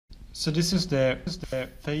So this is the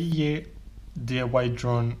Fayeer DIY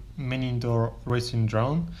drone mini indoor racing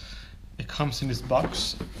drone. It comes in this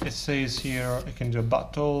box. It says here it can do a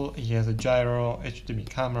battle, it has a gyro, HDMI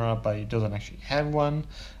camera, but it doesn't actually have one.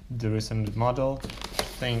 There is another model. I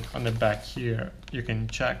think on the back here you can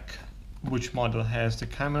check which model has the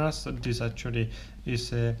camera. So this actually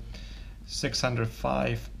is a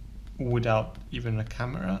 605 without even a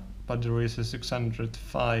camera, but there is a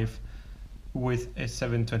 605 with a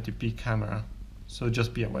 720p camera, so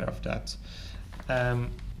just be aware of that.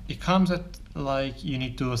 It comes at like you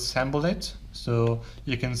need to assemble it, so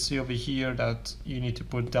you can see over here that you need to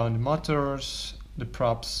put down the motors, the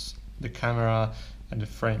props, the camera and the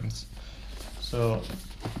frames. So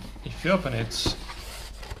if you open it,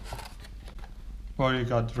 well, you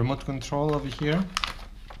got remote control over here,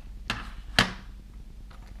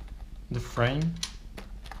 the frame,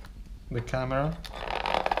 the camera,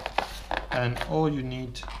 and all you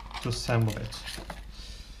need to assemble it.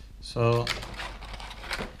 So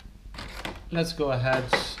let's go ahead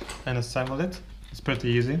and assemble it. It's pretty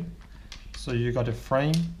easy. So you got a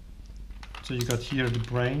frame, so you got here the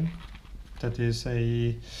brain, that is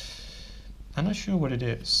a, I'm not sure what it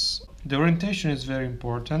is. The orientation is very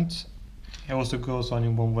important. It also goes on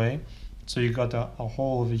in one way. So you got a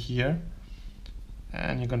hole over here,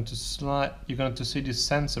 and you're going to see this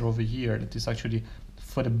sensor over here that is actually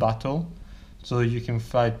for the battle. So you can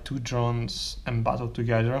fly two drones and battle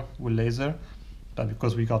together with laser, but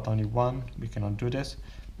because we got only one, we cannot do this.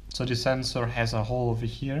 So the sensor has a hole over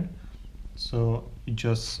here, so you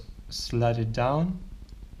just slide it down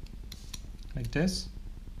like this,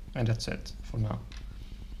 and that's it for now.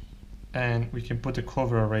 And we can put a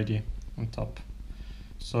cover already on top.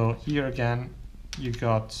 So here again you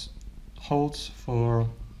got holes for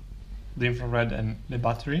the infrared and the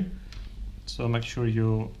battery, so make sure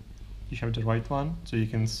you have the right one. So you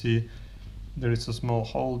can see there is a small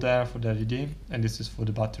hole there for the LED, and this is for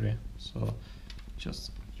the battery. So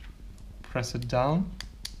just press it down,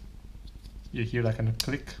 you hear like a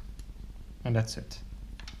click, and that's it.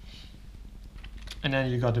 And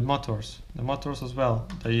then you got the motors as well,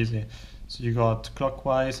 they're easy. So you got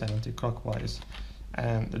clockwise and anti-clockwise,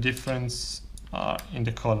 and the difference are in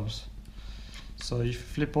the colors. So if you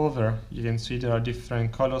flip over, you can see there are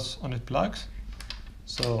different colors on the plugs.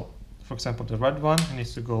 So for example, the red one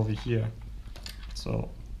needs to go over here. So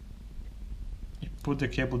you put the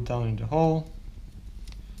cable down in the hole,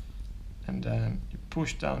 and then you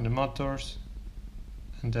push down the motors,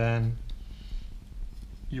 and then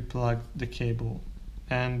you plug the cable.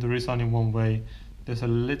 And there is only one way. There's a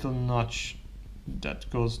little notch that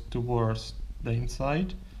goes towards the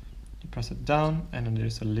inside. You press it down, and then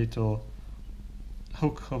there's a little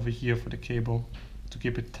hook over here for the cable to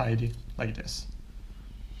keep it tidy like this.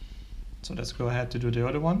 So let's go ahead to do the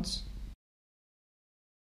other ones.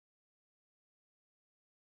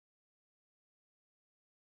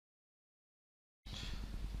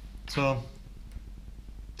 So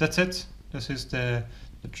that's it. This is the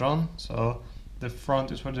drone. So the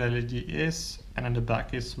front is where the LED is, and then the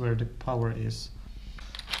back is where the power is.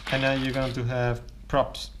 And then you're going to have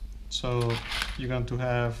props. So you're going to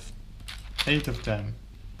have 8 of them,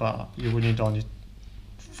 but you will need only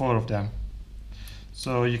 4 of them.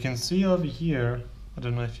 So you can see over here, I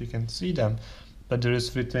don't know if you can see them, but there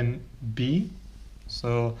is written B.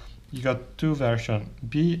 So you got 2 versions,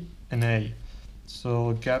 B and A.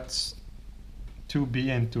 So get 2B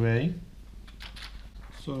and 2A.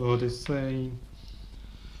 So they say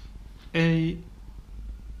A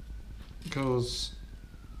goes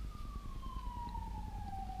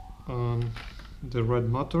on the red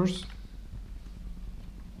motors.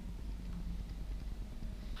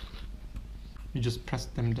 You just press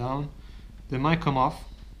them down. They might come off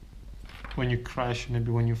when you crash, maybe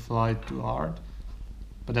when you fly too hard,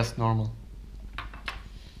 but that's normal.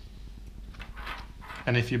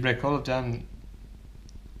 And if you break all of them,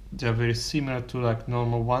 they're very similar to like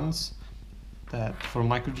normal ones that for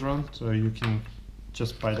micro drone, so you can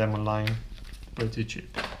just buy them online pretty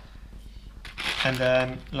cheap. And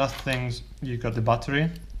then last things, you got the battery.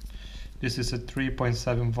 This is a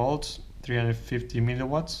 3.7 volts, 350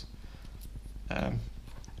 milliwatts.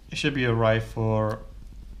 It should be alright for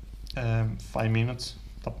 5 minutes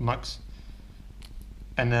top max,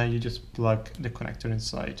 and then you just plug the connector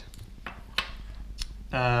inside.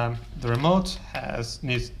 The remote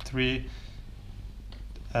needs 3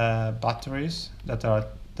 batteries that are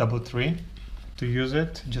double 3. To use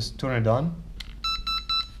it, just turn it on.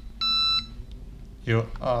 You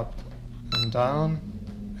up and down,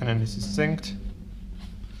 and then this is synced.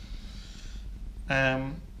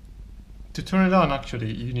 To turn it on,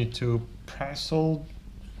 actually, you need to press hold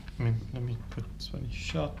let me put 20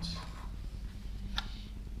 shots.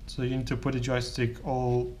 So you need to put the joystick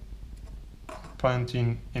all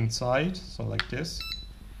pointing inside, so like this,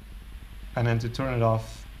 and then to turn it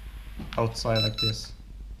off outside like this,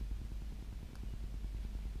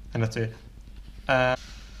 and that's it.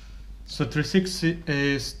 So 360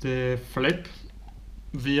 is the flip.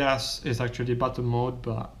 VS is actually battle mode,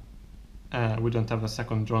 but we don't have a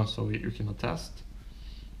second drone, so we cannot test.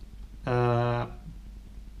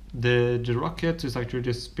 The rocket is actually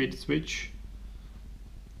the speed switch.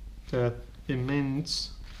 That it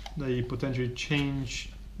means that you potentially change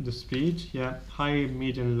the speed, yeah, high,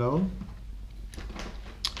 medium, low.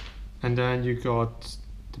 And then you got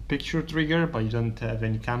the picture trigger, but you don't have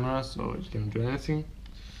any camera, so you can't do anything.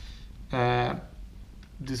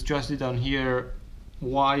 This joystick down here,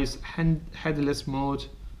 Y is headless mode,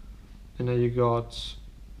 and then you got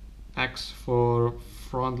X for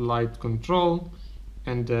front light control,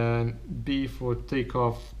 and then B for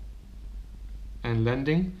takeoff and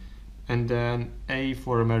landing, and then A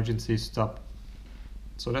for emergency stop.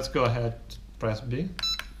 So let's go ahead, press B.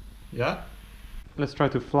 Yeah. Let's try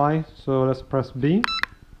to fly. So let's press B.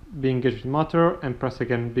 B engage with motor, and press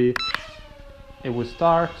again B. It will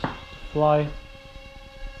start to fly,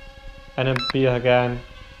 and then B again,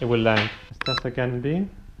 it will land. Let's test again B.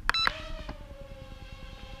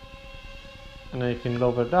 And then you can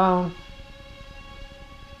lower down.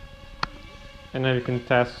 And then you can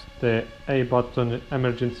test the A button,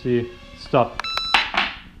 emergency stop.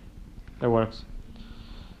 That works.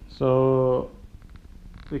 So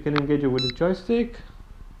we can engage it with the joystick.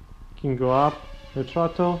 You can go up the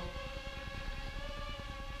throttle.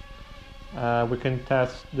 We can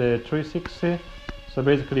test the 360. So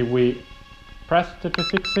basically we press the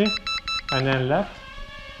 360 and then left.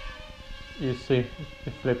 You see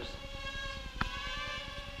it flips.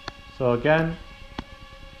 So again,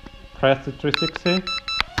 press the 360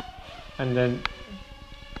 and then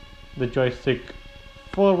the joystick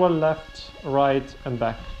forward, left, right and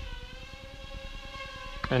back,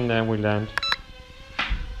 and then we land.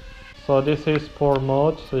 So this is sport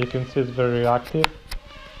mode, so you can see it's very reactive.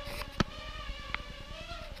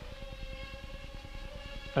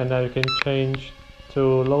 And now you can change to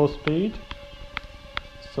low speed,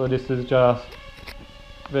 so this is just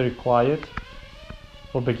very quiet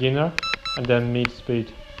for beginner, and then mid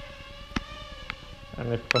speed.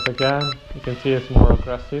 And if press again, you can see it's more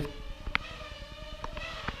aggressive.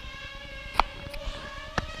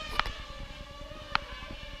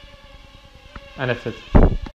 And that's it.